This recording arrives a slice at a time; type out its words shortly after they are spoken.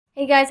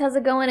Hey guys, how's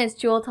it going? It's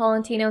Jewel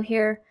Tolentino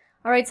here.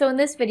 Alright, so in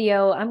this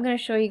video, I'm going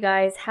to show you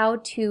guys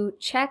how to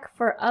check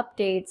for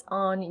updates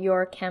on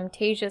your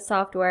Camtasia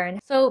software.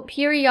 And so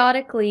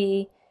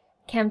periodically,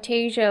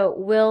 Camtasia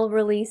will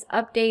release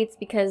updates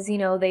because,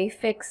 they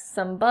fix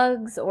some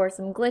bugs or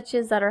some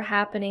glitches that are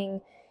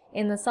happening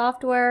in the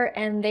software,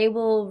 and they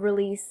will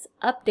release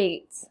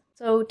updates.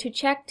 So to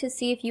check to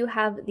see if you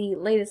have the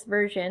latest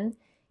version,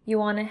 you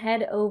want to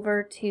head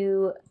over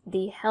to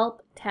the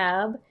Help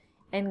tab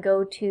and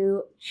go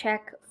to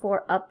check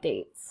for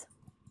updates.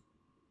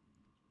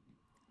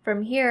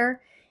 From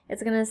here,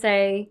 it's going to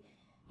say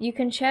you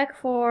can check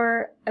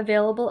for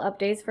available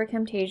updates for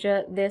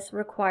Camtasia. This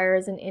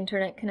requires an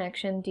internet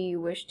connection. Do you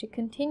wish to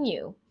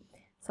continue?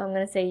 So I'm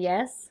going to say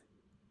yes.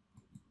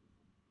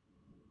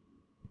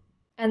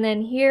 And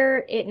then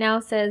here it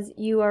now says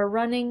you are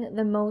running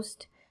the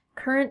most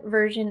current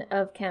version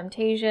of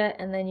Camtasia,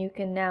 and then you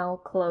can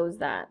now close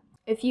that.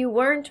 If you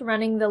weren't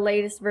running the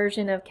latest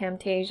version of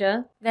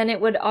Camtasia, then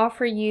it would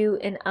offer you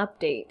an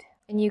update,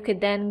 and you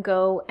could then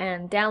go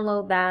and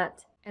download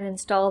that and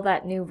install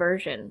that new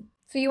version.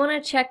 So you want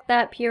to check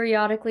that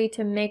periodically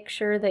to make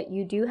sure that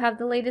you do have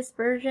the latest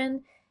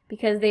version,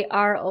 because they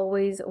are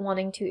always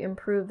wanting to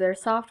improve their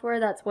software.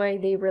 That's why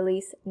they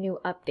release new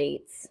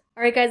updates.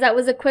 Alright guys, that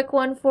was a quick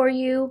one for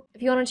you.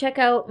 If you want to check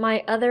out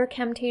my other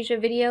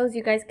Camtasia videos,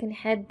 you guys can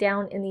head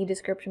down in the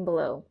description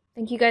below.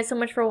 Thank you guys so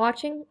much for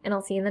watching, and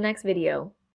I'll see you in the next video.